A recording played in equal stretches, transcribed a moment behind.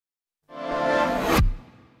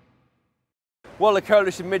Well, the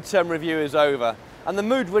coalition midterm review is over, and the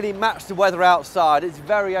mood really matched the weather outside. It's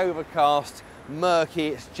very overcast, murky,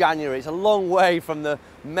 it's January. It's a long way from the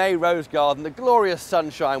May Rose Garden, the glorious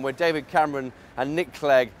sunshine where David Cameron and Nick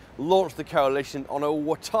Clegg launched the coalition on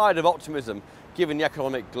a tide of optimism, given the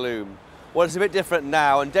economic gloom. Well, it's a bit different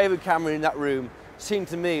now, and David Cameron in that room seemed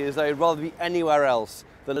to me as though he'd rather be anywhere else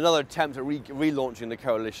than another attempt at relaunching the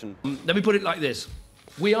coalition. Let me put it like this.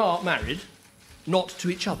 We are married, not to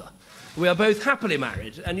each other. We are both happily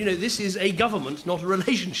married, and you know, this is a government, not a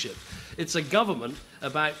relationship. It's a government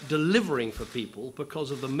about delivering for people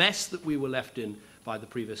because of the mess that we were left in by the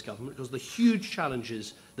previous government, because of the huge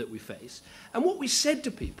challenges that we face. And what we said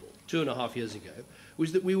to people 2.5 years ago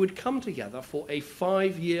was that we would come together for a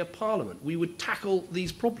 5-year parliament. We would tackle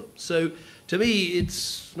these problems. So to me,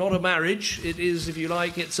 it's not a marriage. It is, if you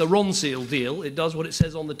like, it's a Ronseal deal. It does what it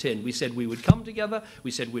says on the tin. We said we would come together. We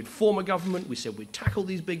said we'd form a government. We said we'd tackle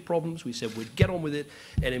these big problems. We said we'd get on with it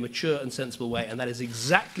in a mature and sensible way. And that is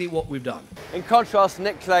exactly what we've done. In contrast,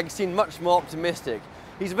 Nick Clegg seemed much more optimistic.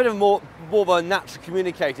 He's a bit of more of a natural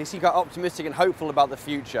communicator. He seemed quite optimistic and hopeful about the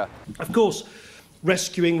future. Of course,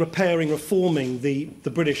 rescuing, repairing, reforming the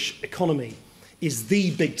British economy is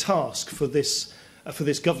the big task for this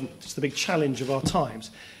government. It's the big challenge of our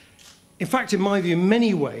times. In fact, in my view, in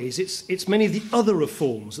many ways, it's many of the other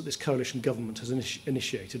reforms that this coalition government has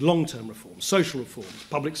initiated, long-term reforms, social reforms,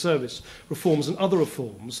 public service reforms and other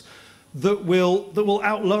reforms that will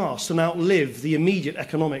outlast and outlive the immediate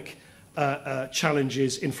economic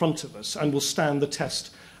challenges in front of us and will stand the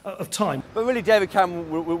test of time. But really, David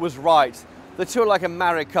Cameron was right. The two are like a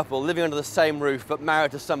married couple living under the same roof but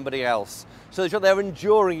married to somebody else. So they're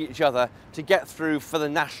enduring each other to get through for the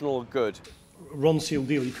national good. Ronseal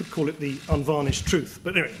deal, you could call it the unvarnished truth.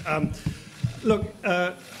 But anyway, look,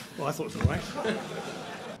 well, I thought it was all right.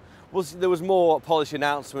 Well, there was more policy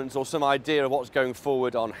announcements or some idea of what's going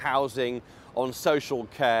forward on housing, on social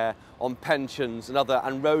care, on pensions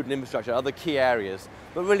and road and infrastructure, other key areas.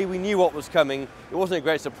 But really we knew what was coming. It wasn't a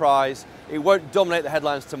great surprise. It won't dominate the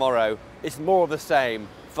headlines tomorrow. It's more of the same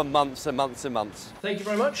for months and months and months. Thank you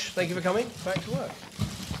very much. Thank you for coming. Back to work.